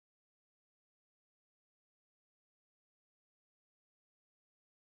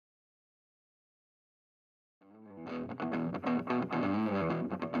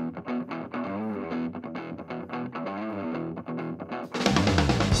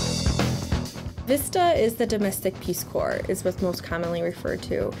VISTA is the Domestic Peace Corps, is what's most commonly referred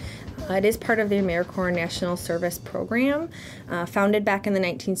to. It is part of the AmeriCorps National Service Program, founded back in the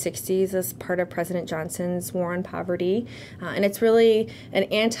 1960s as part of President Johnson's War on Poverty. And it's really an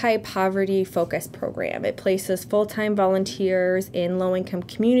anti-poverty focused program. It places full-time volunteers in low-income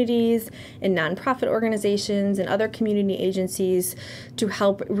communities, in nonprofit organizations, and other community agencies to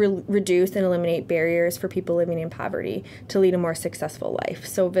help reduce and eliminate barriers for people living in poverty to lead a more successful life.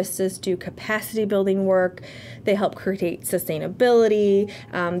 So VISTAs do capacity building work. They help create sustainability.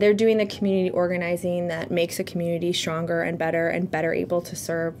 They're doing the community organizing that makes a community stronger and better able to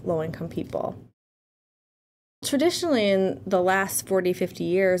serve low-income people. Traditionally, in the last 40, 50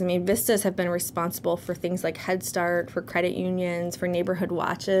 years, VISTAs have been responsible for things like Head Start, for credit unions, for neighborhood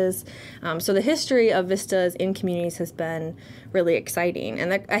watches. So the history of VISTAs in communities has been really exciting.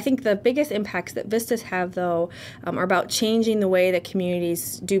 And I think the biggest impacts that VISTAs have, though, are about changing the way that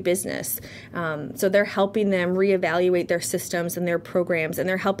communities do business. So they're helping them reevaluate their systems and their programs, and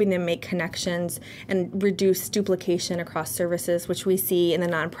they're helping them make connections and reduce duplication across services, which we see in the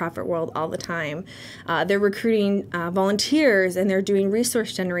nonprofit world all the time. They're recruiting volunteers, and they're doing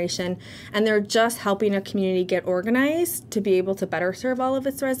resource generation, and they're just helping a community get organized to be able to better serve all of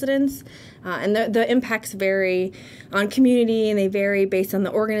its residents. And the impacts vary on community, and they vary based on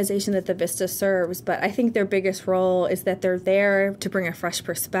the organization that the VISTA serves. But I think their biggest role is that they're there to bring a fresh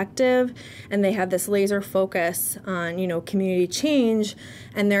perspective, and they have this laser focus on, community change,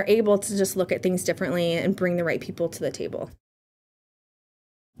 and they're able to just look at things differently and bring the right people to the table.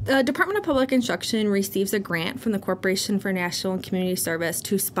 The Department of Public Instruction receives a grant from the Corporation for National and Community Service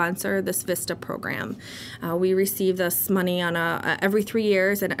to sponsor this VISTA program. We receive this money on every 3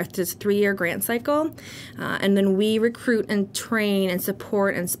 years, and it's a 3-year grant cycle. And then we recruit and train and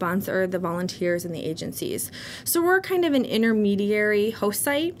support and sponsor the volunteers and the agencies. So we're kind of an intermediary host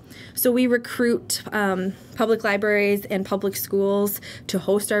site. So we recruit public libraries and public schools to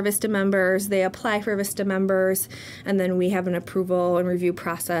host our VISTA members. They apply for VISTA members, and then we have an approval and review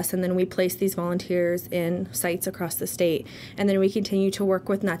process, and then we place these volunteers in sites across the state. And then we continue to work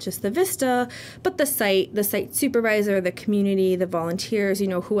with not just the VISTA, but the site supervisor, the community, the volunteers,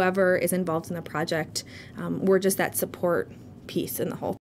 whoever is involved in the project. We're just that support piece in the whole.